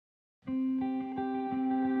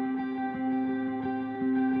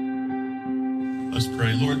Let's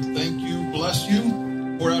pray. Lord, thank you, bless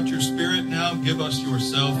you. Pour out your Spirit now. Give us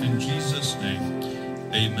yourself in Jesus' name.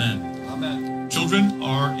 Amen. Amen. Children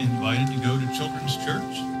are invited to go to Children's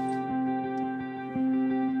Church.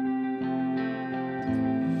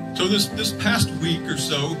 So this past week or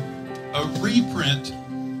so, a reprint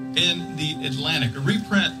in the Atlantic, a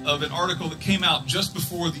reprint of an article that came out just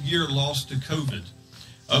before the year lost to COVID.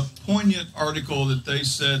 A poignant article that they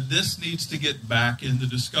said this needs to get back in the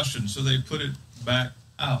discussion, so they put it back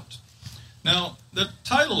out. Now, the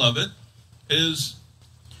title of it is,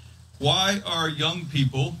 Why Are Young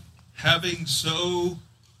People Having So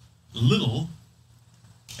Little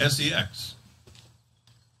Sex?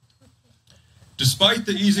 Despite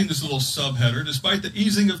the easing, this little subheader, despite the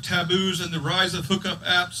easing of taboos and the rise of hookup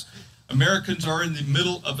apps, Americans are in the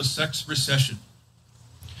middle of a sex recession.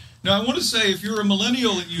 Now, I want to say, if you're a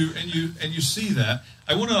millennial and you see that,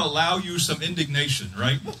 I want to allow you some indignation,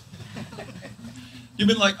 right? You've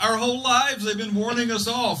been like, our whole lives they've been warning us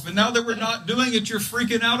off, and now that we're not doing it, you're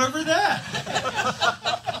freaking out over that.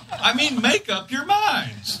 I mean, make up your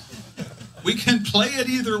minds. We can play it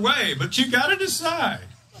either way, but you got to decide,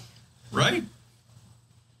 right?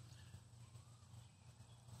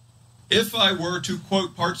 If I were to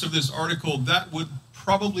quote parts of this article, that would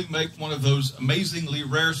probably make one of those amazingly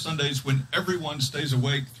rare Sundays when everyone stays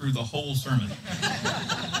awake through the whole sermon.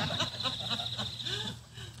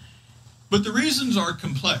 But the reasons are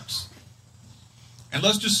complex. And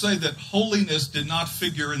let's just say that holiness did not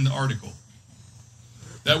figure in the article.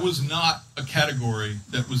 That was not a category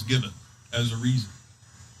that was given as a reason.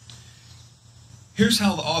 Here's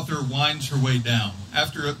how the author winds her way down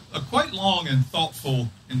after a quite long and thoughtful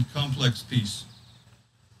and complex piece.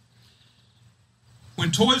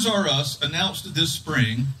 When Toys R Us announced this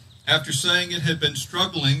spring, after saying it had been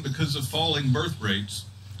struggling because of falling birth rates,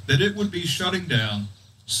 that it would be shutting down,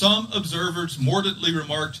 some observers mordantly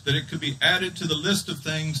remarked that it could be added to the list of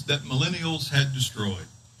things that millennials had destroyed.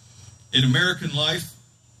 In American life,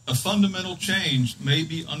 a fundamental change may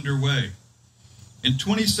be underway. In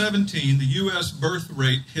 2017, the U.S. birth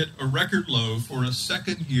rate hit a record low for a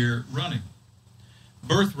second year running.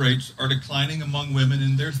 Birth rates are declining among women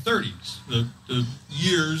in their 30s, the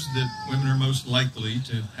years that women are most likely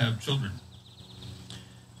to have children.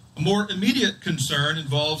 A more immediate concern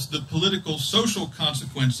involves the political social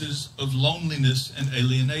consequences of loneliness and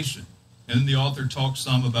alienation. And the author talks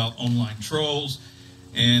some about online trolls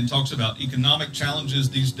and talks about economic challenges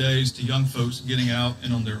these days to young folks getting out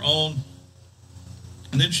and on their own.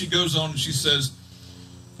 And then she goes on and she says,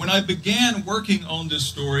 when I began working on this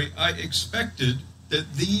story, I expected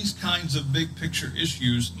that these kinds of big picture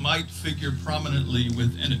issues might figure prominently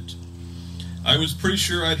within it. I was pretty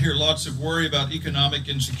sure I'd hear lots of worry about economic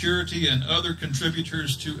insecurity and other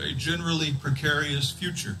contributors to a generally precarious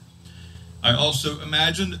future. I also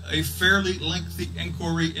imagined a fairly lengthy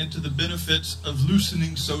inquiry into the benefits of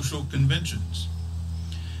loosening social conventions.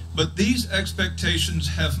 But these expectations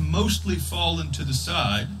have mostly fallen to the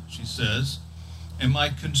side, she says, and my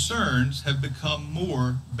concerns have become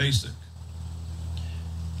more basic.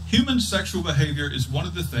 Human sexual behavior is one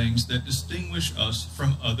of the things that distinguish us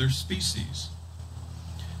from other species.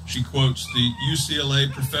 She quotes the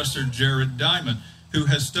UCLA professor Jared Diamond, who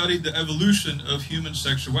has studied the evolution of human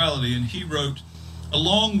sexuality, and he wrote,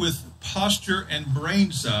 along with posture and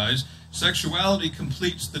brain size, sexuality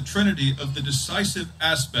completes the trinity of the decisive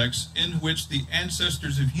aspects in which the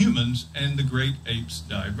ancestors of humans and the great apes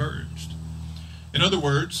diverged. In other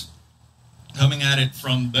words, coming at it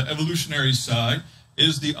from the evolutionary side,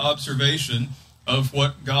 is the observation of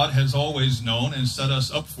what God has always known and set us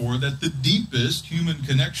up for, that the deepest human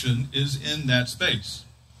connection is in that space.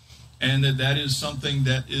 And that is something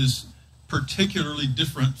that is particularly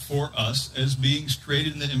different for us as beings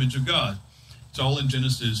created in the image of God. It's all in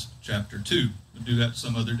Genesis chapter 2. We'll do that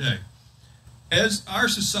some other day. As our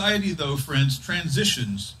society, though, friends,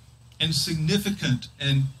 transitions in significant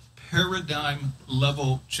and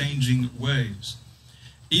paradigm-level changing ways,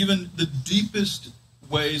 even the deepest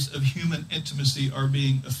ways of human intimacy are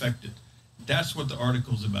being affected. That's what the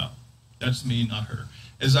article's about. That's me, not her.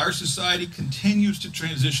 As our society continues to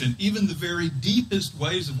transition, even the very deepest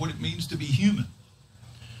ways of what it means to be human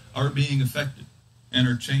are being affected and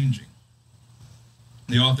are changing.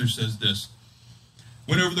 The author says this,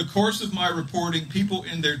 when over the course of my reporting, people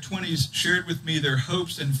in their 20s shared with me their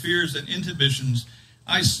hopes and fears and inhibitions,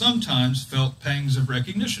 I sometimes felt pangs of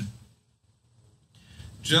recognition.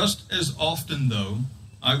 Just as often, though,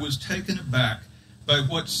 I was taken aback by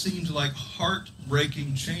what seemed like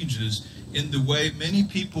heartbreaking changes in the way many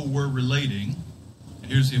people were relating,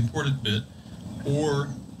 and here's the important bit, or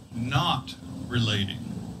not relating.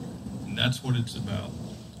 And that's what it's about,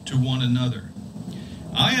 to one another.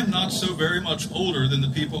 I am not so very much older than the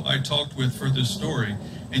people I talked with for this story,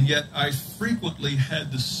 and yet I frequently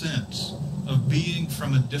had the sense of being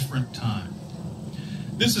from a different time.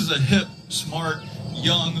 This is a hip, smart,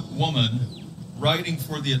 young woman writing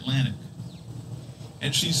for The Atlantic.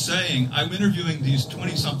 And she's saying, I'm interviewing these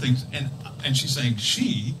 20-somethings, and she's saying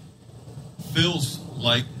she feels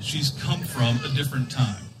like she's come from a different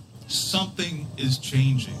time. Something is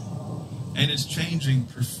changing, and it's changing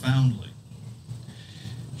profoundly.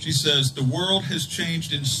 She says, the world has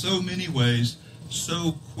changed in so many ways,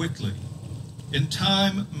 so quickly. In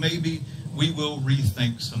time, maybe we will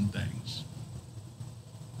rethink some things.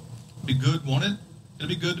 Be good, won't it? It'd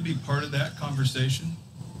be good to be part of that conversation.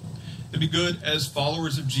 It'd be good as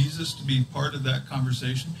followers of Jesus to be part of that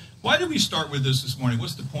conversation. Why did we start with this morning?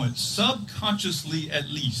 What's the point? Subconsciously at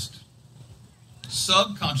least.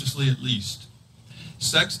 Subconsciously at least.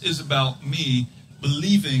 Sex is about me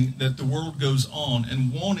believing that the world goes on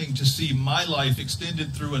and wanting to see my life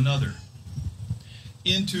extended through another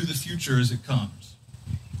into the future as it comes.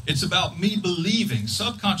 It's about me believing,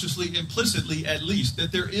 subconsciously, implicitly at least,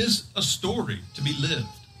 that there is a story to be lived.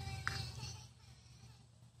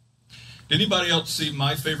 Did anybody else see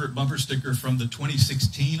my favorite bumper sticker from the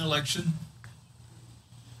 2016 election?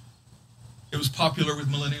 It was popular with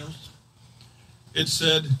millennials. It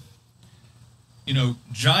said,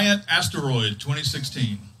 giant asteroid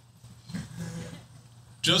 2016.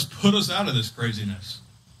 Just put us out of this craziness.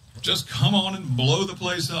 Just come on and blow the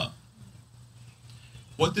place up.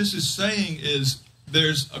 What this is saying is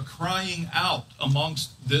there's a crying out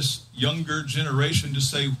amongst this younger generation to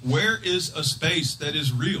say, where is a space that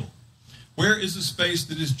is real? Where is a space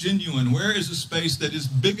that is genuine? Where is a space that is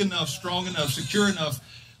big enough, strong enough, secure enough,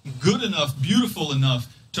 good enough, beautiful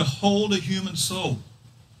enough to hold a human soul?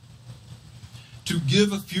 To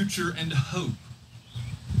give a future and hope,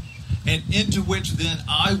 and into which then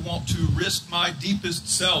I want to risk my deepest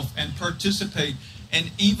self and participate,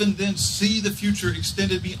 and even then see the future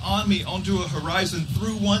extended beyond me onto a horizon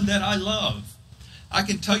through one that I love. I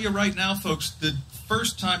can tell you right now, folks, the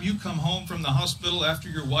first time you come home from the hospital after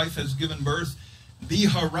your wife has given birth, the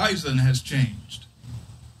horizon has changed.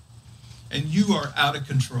 And you are out of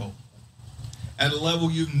control at a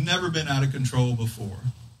level you've never been out of control before,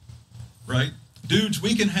 right? Dudes,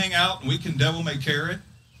 we can hang out and we can devil may care it,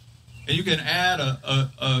 and you can add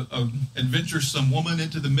a adventuresome woman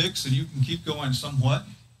into the mix and you can keep going somewhat.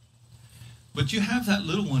 But you have that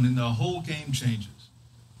little one and the whole game changes.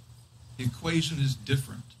 The equation is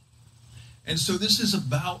different. And so this is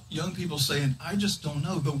about young people saying, I just don't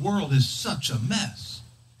know. The world is such a mess.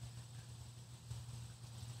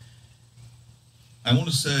 I want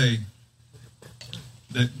to say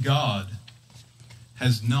that God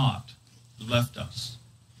has not left us.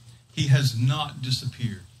 He has not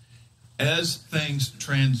disappeared. As things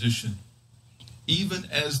transition, even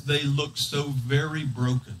as they look so very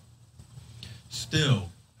broken, still,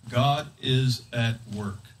 God is at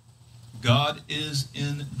work. God is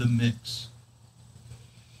in the mix.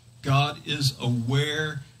 God is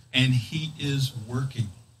aware and He is working.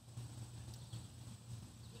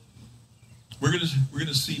 We're going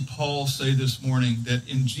to see Paul say this morning that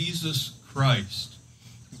in Jesus Christ,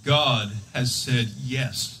 God has said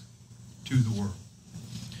yes to the world.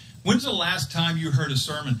 When's the last time you heard a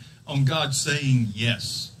sermon on God saying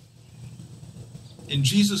yes? In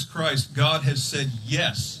Jesus Christ, God has said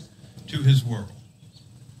yes to His world.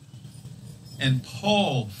 And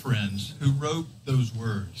Paul, friends, who wrote those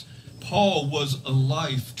words, Paul was a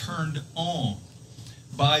life turned on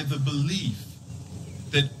by the belief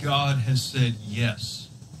that God has said yes.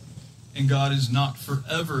 And God is not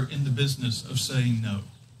forever in the business of saying no.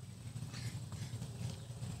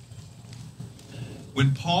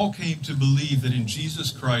 When Paul came to believe that in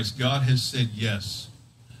Jesus Christ God has said yes,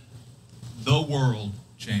 the world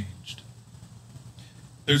changed.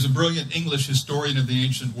 There's a brilliant English historian of the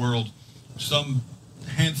ancient world. Some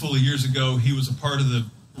handful of years ago, he was a part of the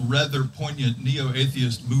rather poignant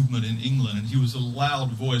neo-atheist movement in England, and he was a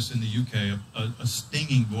loud voice in the UK, a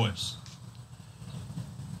stinging voice.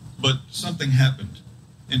 But something happened.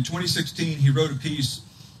 In 2016, he wrote a piece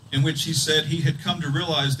in which he said he had come to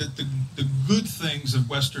realize that the good things of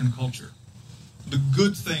Western culture, the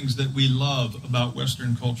good things that we love about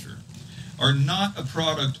Western culture, are not a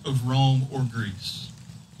product of Rome or Greece.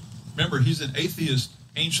 Remember, he's an atheist,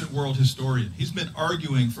 ancient world historian. He's been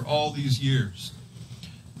arguing for all these years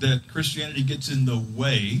that Christianity gets in the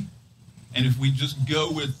way, and if we just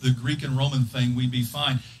go with the Greek and Roman thing, we'd be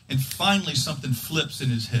fine. And finally, something flips in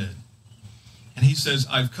his head. And he says,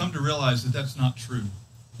 I've come to realize that that's not true.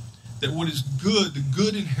 that what is good, the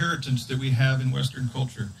good inheritance that we have in Western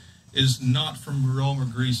culture, is not from Rome or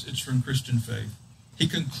Greece, it's from Christian faith. He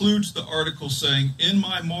concludes the article saying, "In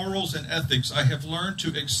my morals and ethics, I have learned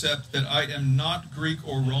to accept that I am not Greek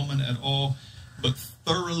or Roman at all, but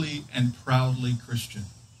thoroughly and proudly Christian."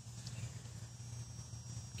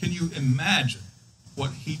 Can you imagine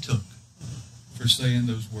what he took for saying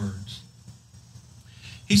those words?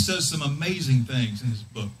 He says some amazing things in his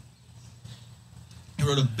book. He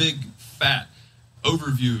wrote a big, fat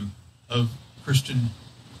overview of Christian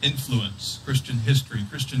influence, Christian history,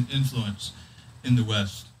 Christian influence in the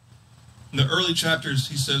West. In the early chapters,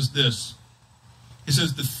 he says this. He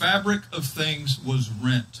says, "The fabric of things was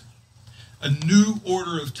rent. A new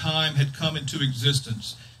order of time had come into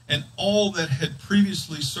existence, and all that had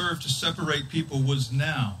previously served to separate people was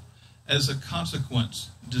now, as a consequence,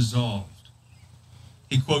 dissolved."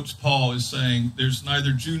 He quotes Paul as saying, "There's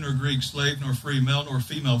neither Jew nor Greek, slave nor free, male nor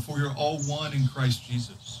female, for you're all one in Christ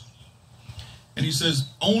Jesus." And he says,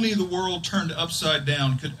 "Only the world turned upside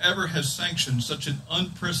down could ever have sanctioned such an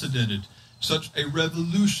unprecedented, such a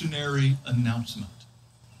revolutionary announcement."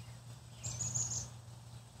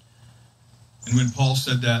 And when Paul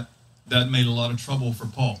said that, that made a lot of trouble for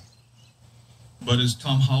Paul. But as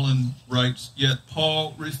Tom Holland writes, "Yet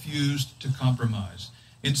Paul refused to compromise.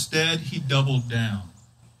 Instead, he doubled down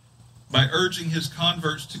by urging his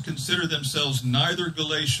converts to consider themselves neither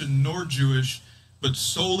Galatian nor Jewish, but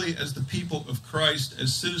solely as the people of Christ,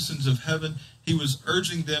 as citizens of heaven. He was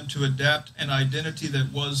urging them to adapt an identity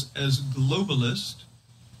that was as globalist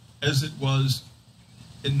as it was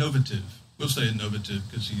innovative." We'll say innovative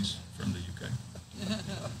because he's from the UK.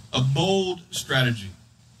 "A bold strategy,"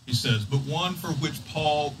 he says, "but one for which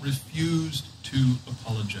Paul refused to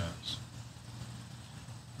apologize."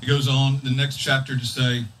 He goes on in the next chapter to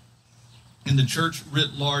say, "In the church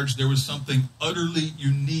writ large, there was something utterly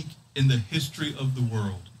unique in the history of the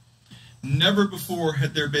world. Never before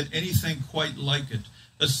had there been anything quite like it.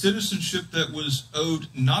 A citizenship that was owed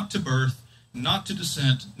not to birth, not to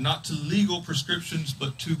descent, not to legal prescriptions,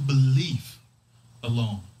 but to belief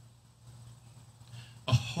alone.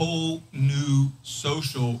 A whole new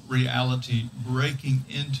social reality breaking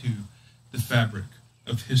into the fabric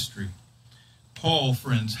of history." Paul,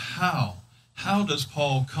 friends, how does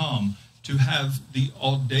Paul come to have the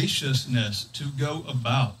audaciousness to go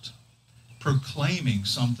about proclaiming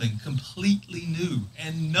something completely new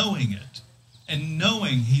and knowing it, and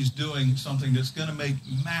knowing he's doing something that's going to make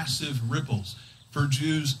massive ripples for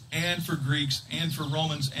Jews and for Greeks and for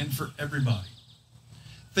Romans and for everybody?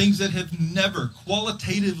 Things that have never,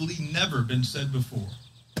 qualitatively never been said before.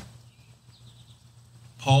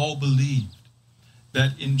 Paul believed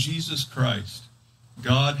that in Jesus Christ,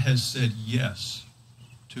 God has said yes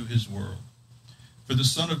to his world. For the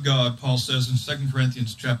Son of God, Paul says in 2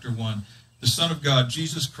 Corinthians chapter 1, "The Son of God,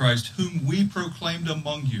 Jesus Christ, whom we proclaimed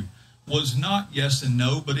among you, was not yes and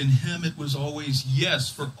no, but in him it was always yes,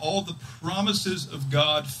 for all the promises of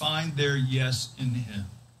God find their yes in him."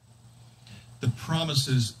 The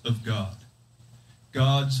promises of God,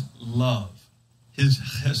 God's love, his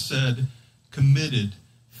chesed, committed,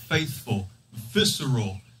 faithful,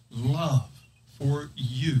 visceral love for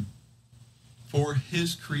you, for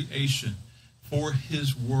his creation, for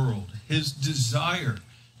his world, his desire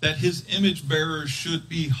that his image bearers should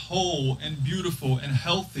be whole and beautiful and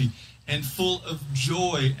healthy and full of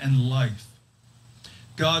joy and life.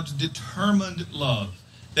 God's determined love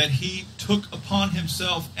that he took upon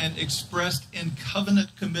himself and expressed in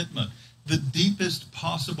covenant commitment, the deepest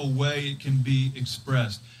possible way it can be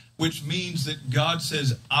expressed, which means that God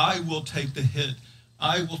says, "I will take the hit,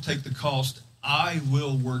 I will take the cost, I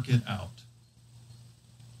will work it out.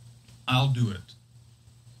 I'll do it."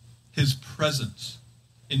 His presence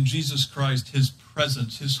in Jesus Christ, his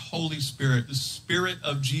presence, his Holy Spirit, the Spirit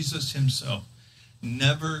of Jesus himself,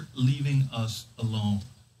 never leaving us alone,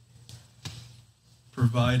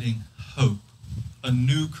 providing hope, a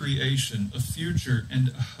new creation, a future and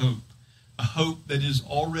a hope that is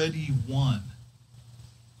already won.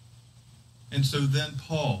 And so then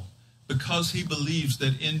Paul, because he believes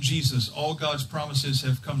that in Jesus all God's promises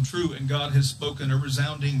have come true and God has spoken a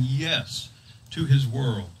resounding yes to his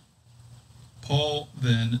world, Paul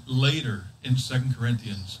then later in 2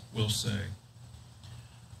 Corinthians will say,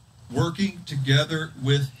 working together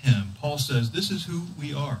with him, Paul says, this is who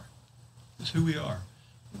we are. This is who we are.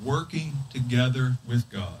 Working together with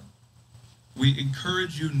God. We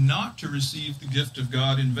encourage you not to receive the gift of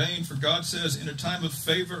God in vain, for God says, "In a time of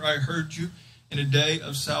favor I heard you, in a day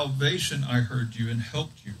of salvation I heard you and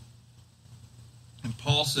helped you." And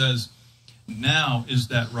Paul says, now is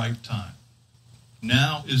that right time.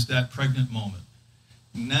 Now is that pregnant moment.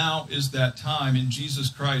 Now is that time in Jesus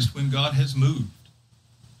Christ when God has moved.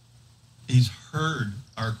 He's heard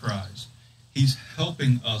our cries. He's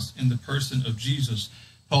helping us in the person of Jesus.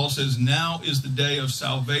 Paul says, now is the day of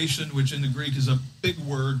salvation, which in the Greek is a big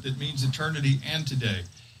word that means eternity and today.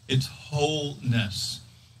 It's wholeness.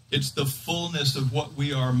 It's the fullness of what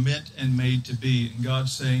we are meant and made to be. And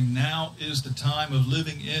God's saying, now is the time of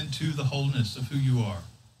living into the wholeness of who you are.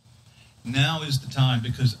 Now is the time,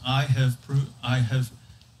 because I have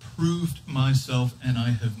proved myself and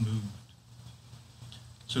I have moved.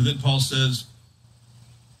 So then Paul says,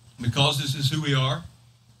 because this is who we are,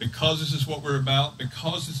 because this is what we're about,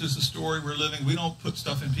 because this is the story we're living, we don't put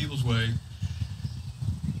stuff in people's way.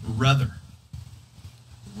 Rather.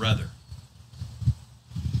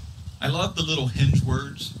 I love the little hinge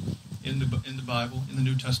words in the Bible, in the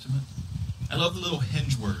New Testament. I love the little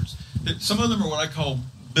hinge words. Some of them are what I call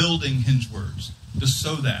building hinge words. The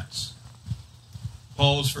so that's.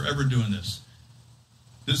 Paul is forever doing this.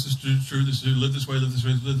 This is true, this is true, live this way, live this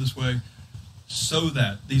way, live this way, so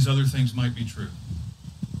that these other things might be true.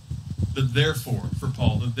 The therefore, for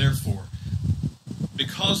Paul, the therefore.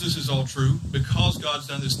 Because this is all true, because God's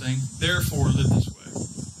done this thing, therefore live this way.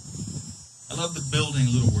 I love the building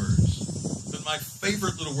little words. But my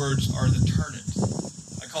favorite little words are the turn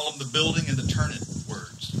it. I call them the building and the turn it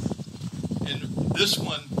words. And this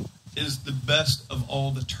one is the best of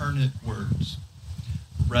all the turn it words.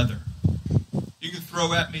 Rather. You can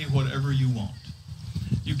throw at me whatever you want.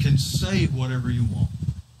 You can say whatever you want.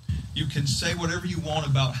 You can say whatever you want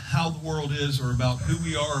about how the world is or about who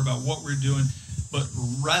we are, about what we're doing. But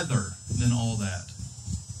rather than all that,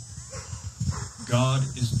 God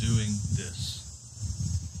is doing this.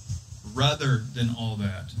 Rather than all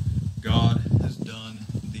that, God has done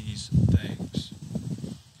these things.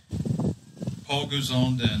 Paul goes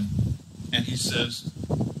on then, and he says,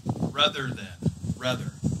 rather than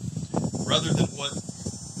what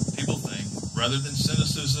people think, rather than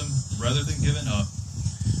cynicism, rather than giving up,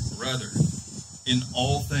 rather, in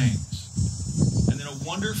all things. And then a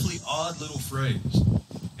wonderfully odd little phrase,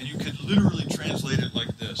 and you could literally translate it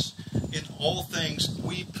like this. In all things,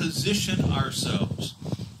 we position ourselves,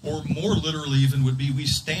 or more literally even would be, we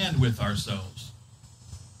stand with ourselves.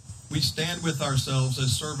 We stand with ourselves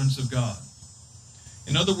as servants of God.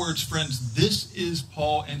 In other words, friends, this is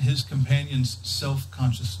Paul and his companions'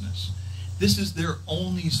 self-consciousness. This is their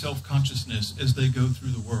only self-consciousness as they go through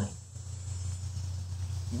the world.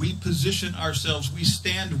 We position ourselves, we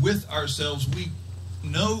stand with ourselves, we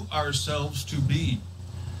know ourselves to be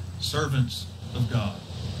servants of God.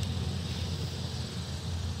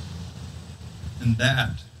 And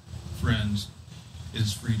that, friends,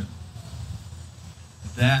 is freedom.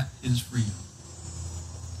 That is freedom.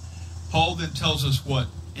 Paul then tells us what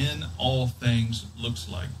in all things looks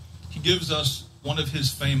like. He gives us one of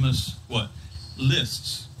his famous,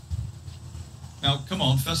 lists. Now, come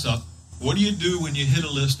on, fess up. What do you do when you hit a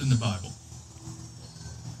list in the Bible?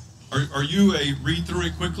 Are you a read through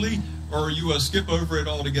it quickly, or are you a skip over it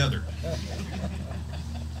altogether?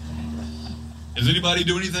 Does anybody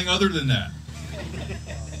do anything other than that?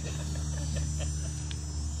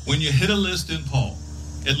 When you hit a list in Paul,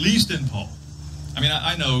 at least in Paul, I mean,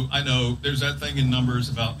 I know, there's that thing in Numbers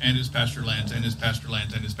about, and his pasture lands, and his pasture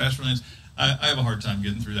lands, and his pasture lands. I have a hard time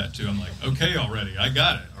getting through that too. I'm like, okay, already, I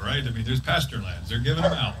got it, all right? I mean, there's pasture lands. They're giving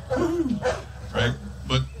them out, right?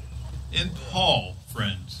 But in Paul,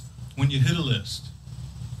 friends, when you hit a list,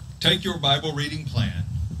 take your Bible reading plan,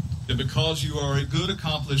 that because you are a good,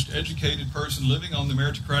 accomplished, educated person living on the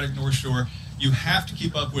meritocratic North Shore, you have to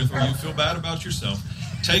keep up with, or you feel bad about yourself.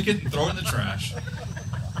 Take it and throw it in the trash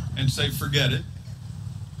and say, forget it,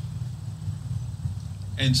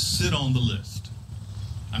 and sit on the list.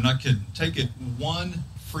 I'm not kidding. Take it one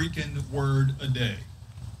freaking word a day.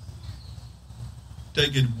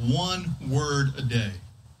 Take it one word a day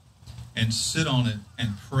and sit on it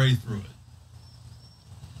and pray through it.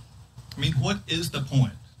 I mean, what is the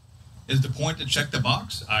point? Is the point to check the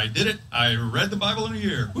box? I did it. I read the Bible in a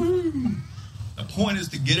year. Woo! The point is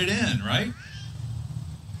to get it in, right?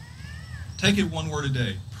 Take it one word a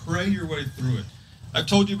day. Pray your way through it. I've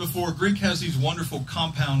told you before, Greek has these wonderful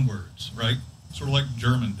compound words, right? Sort of like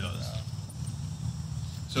German does.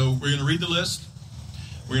 So we're going to read the list.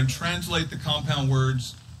 We're going to translate the compound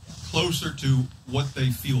words closer to what they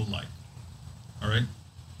feel like. All right?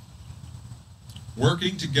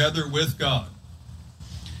 Working together with God.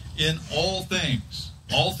 In all things,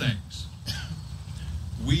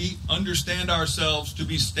 we understand ourselves to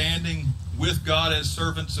be standing with God as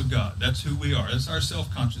servants of God. That's who we are. That's our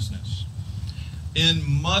self-consciousness.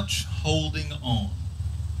 In much holding on.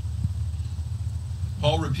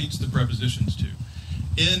 Paul repeats the prepositions too.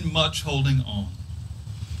 in much holding on,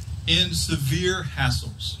 in severe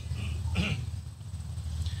hassles,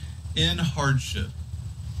 in hardship,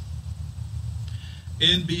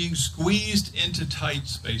 in being squeezed into tight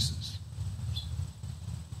spaces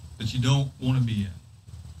that you don't want to be in,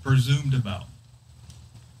 presumed about,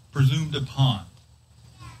 presumed upon,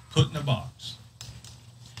 put in a box,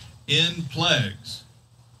 in plagues.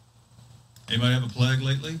 Anybody have a plague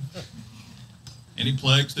lately? Any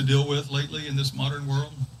plagues to deal with lately in this modern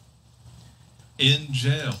world? In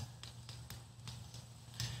jail.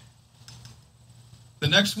 The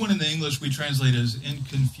next one in the English we translate as in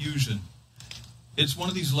confusion. It's one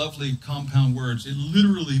of these lovely compound words. It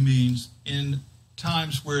literally means in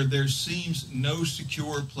times where there seems no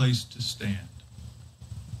secure place to stand.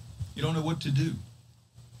 You don't know what to do.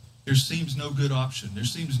 There seems no good option. There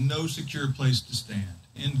seems no secure place to stand.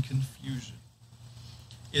 In confusion.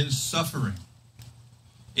 In suffering.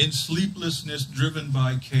 In sleeplessness driven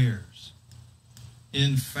by cares.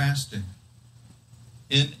 In fasting.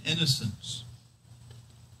 In innocence.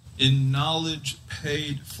 In knowledge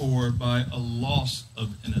paid for by a loss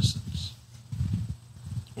of innocence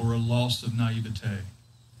or a loss of naivete.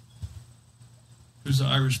 Who's the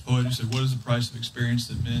Irish poet who said, what is the price of experience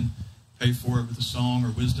that men pay for it with a song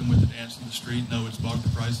or wisdom with a dance in the street? No, it's bought at the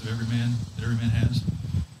price of every man that every man has.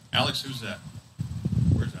 Alex, who's that?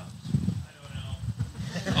 Where's Alex?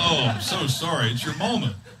 I don't know. Oh, I'm so sorry. It's your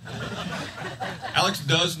moment. Alex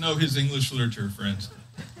does know his English literature, friends.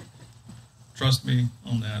 Trust me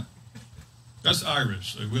on that. That's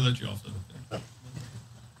Irish, so we'll let you off the hook there.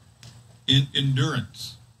 In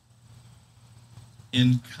endurance.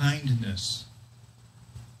 In kindness.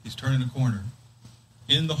 He's turning a corner.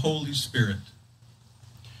 In the Holy Spirit.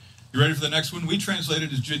 You ready for the next one? We translate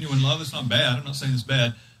it as genuine love. It's not bad. I'm not saying it's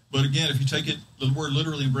bad. But again, if you take it, the word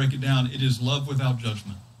literally and break it down, it is love without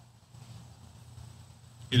judgment.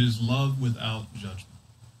 It is love without judgment.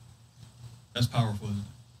 That's powerful, isn't it?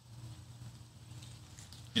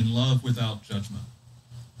 In love without judgment.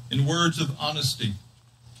 In words of honesty.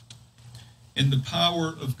 In the power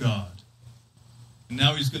of God. And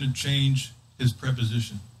now he's going to change his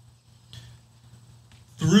preposition.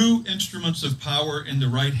 Through instruments of power in the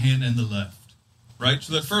right hand and the left. Right?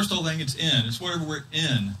 So that first whole thing, it's in. It's whatever we're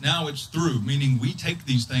in. Now it's through, meaning we take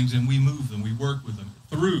these things and we move them. We work with them.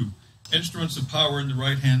 Through instruments of power in the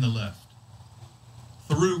right hand and the left.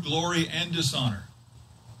 Through glory and dishonor.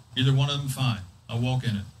 Either one of them, fine. I'll walk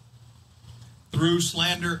in it. Through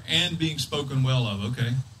slander and being spoken well of.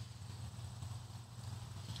 Okay.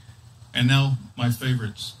 And now my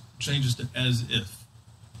favorites. Changes to as if.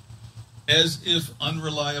 As if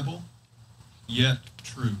unreliable, yet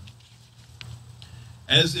true.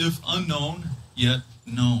 As if unknown, yet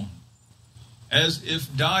known. As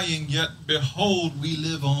if dying, yet behold, we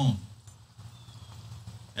live on.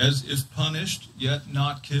 As if punished, yet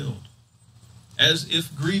not killed. As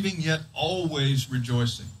if grieving, yet always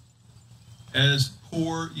rejoicing. As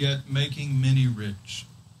poor, yet making many rich.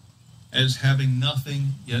 As having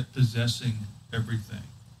nothing, yet possessing everything.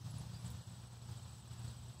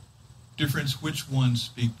 Difference, which ones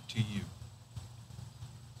speak to you?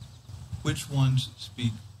 Which ones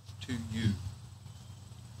speak to you?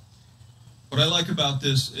 What I like about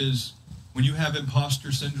this is when you have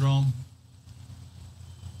imposter syndrome,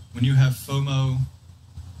 when you have FOMO,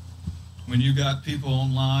 when you got people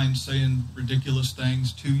online saying ridiculous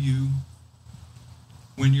things to you,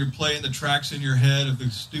 when you're playing the tracks in your head of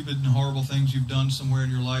the stupid and horrible things you've done somewhere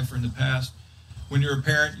in your life or in the past, when you're a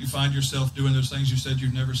parent, you find yourself doing those things you said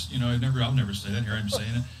you'd never, I'll never say that, here I'm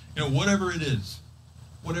saying it. Whatever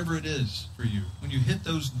it is for you, when you hit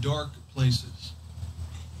those dark places,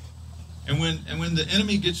 and when the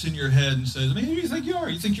enemy gets in your head and says, I mean, who do you think you are?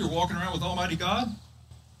 You think you're walking around with Almighty God?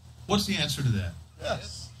 What's the answer to that?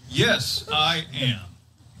 Yes. Yes, I am.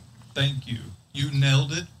 Thank you. You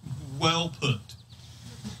nailed it. Well put.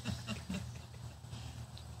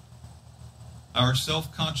 Our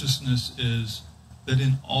self-consciousness is that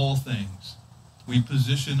in all things we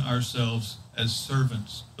position ourselves as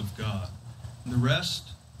servants of God. And the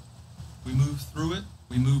rest, we move through it,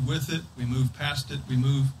 we move with it, we move past it, we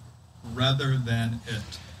move rather than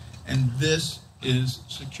it. And this is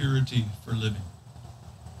security for living.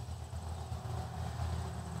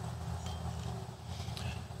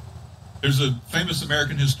 There's a famous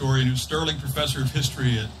American historian who's Sterling Professor of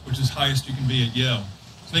History, which is highest you can be at Yale.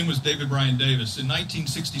 His name was David Bryan Davis. In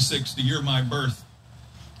 1966, the year of my birth,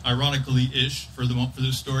 ironically-ish for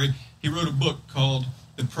this story, he wrote a book called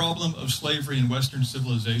The Problem of Slavery in Western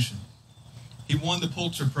Civilization. He won the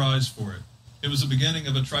Pulitzer Prize for it. It was the beginning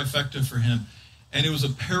of a trifecta for him. And it was a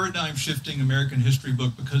paradigm-shifting American history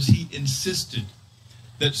book because he insisted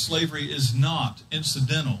that slavery is not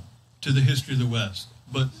incidental to the history of the West,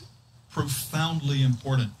 but profoundly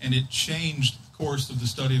important, and it changed the course of the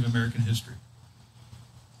study of American history.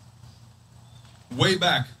 Way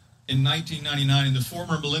back in 1999, in the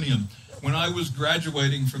former millennium, when I was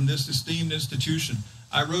graduating from this esteemed institution,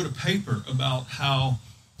 I wrote a paper about how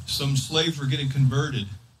some slaves were getting converted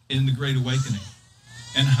in the Great Awakening,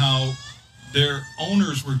 and how their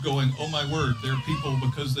owners were going, oh my word, they're people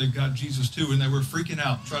because they've got Jesus too, and they were freaking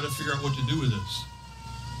out, trying to figure out what to do with this.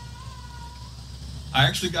 I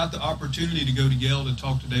actually got the opportunity to go to Yale to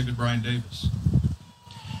talk to David Bryan Davis.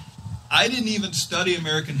 I didn't even study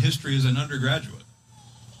American history as an undergraduate.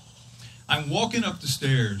 I'm walking up the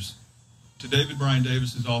stairs to David Bryan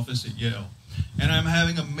Davis's office at Yale, and I'm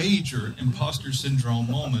having a major imposter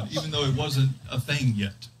syndrome moment, even though it wasn't a thing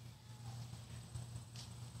yet.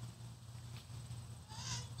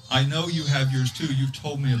 I know you have yours too. You've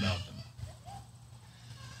told me about them.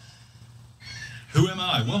 Who am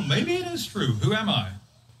I? Well, maybe it is true. Who am I?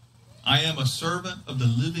 I am a servant of the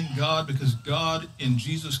living God because God in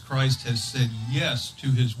Jesus Christ has said yes to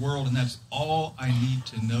his world, and that's all I need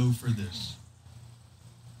to know for this.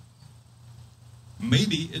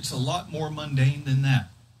 Maybe it's a lot more mundane than that,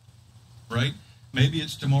 right? Maybe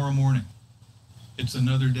it's tomorrow morning. It's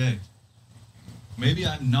another day. Maybe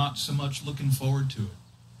I'm not so much looking forward to it.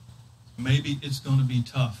 Maybe it's going to be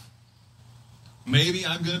tough. Maybe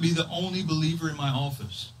I'm going to be the only believer in my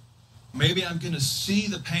office. Maybe I'm going to see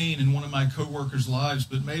the pain in one of my coworkers' lives,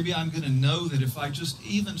 but maybe I'm going to know that if I just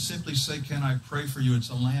even simply say, can I pray for you, it's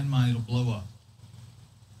a landmine, it'll blow up.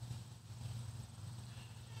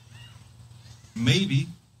 Maybe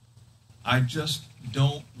I just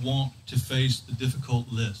don't want to face the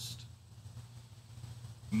difficult list.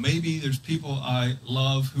 Maybe there's people I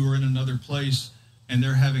love who are in another place and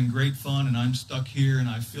they're having great fun and I'm stuck here and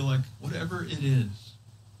I feel like whatever it is,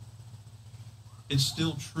 it's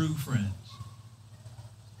still true, friends,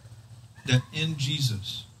 that in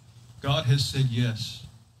Jesus, God has said yes.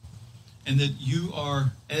 And that you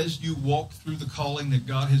are, as you walk through the calling that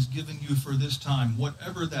God has given you for this time,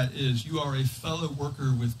 whatever that is, you are a fellow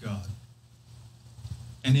worker with God.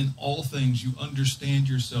 And in all things, you understand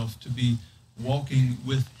yourself to be walking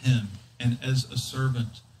with him and as a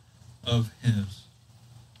servant of his.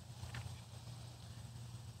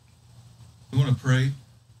 We want to pray.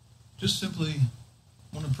 Just simply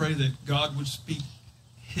want to pray that God would speak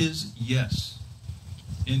his yes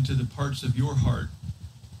into the parts of your heart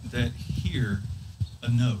that hear a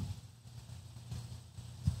no.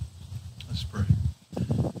 Let's pray.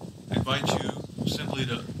 I invite you simply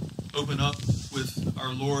to open up with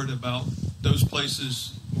our Lord about those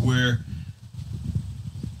places where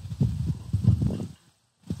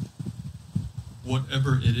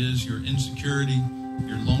whatever it is, your insecurity,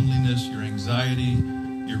 your loneliness, your anxiety,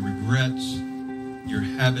 your regrets, your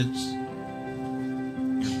habits,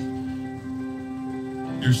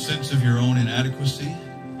 your sense of your own inadequacy,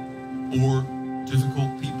 or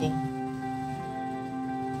difficult people,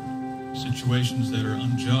 situations that are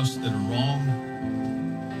unjust, that are wrong,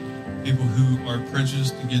 people who are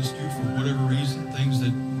prejudiced against you for whatever reason, things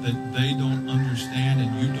that they don't understand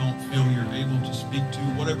and you don't feel you're able to speak to,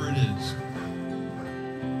 whatever it is.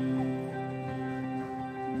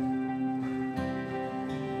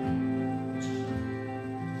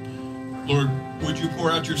 Lord, would you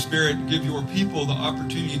pour out your Spirit and give your people the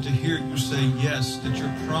opportunity to hear you say yes, that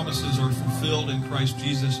your promises are fulfilled in Christ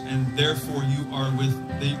Jesus, and therefore you are with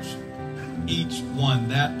each one,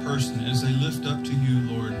 that person, as they lift up to you,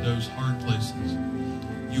 Lord, those hard places.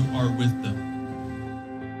 You are with them.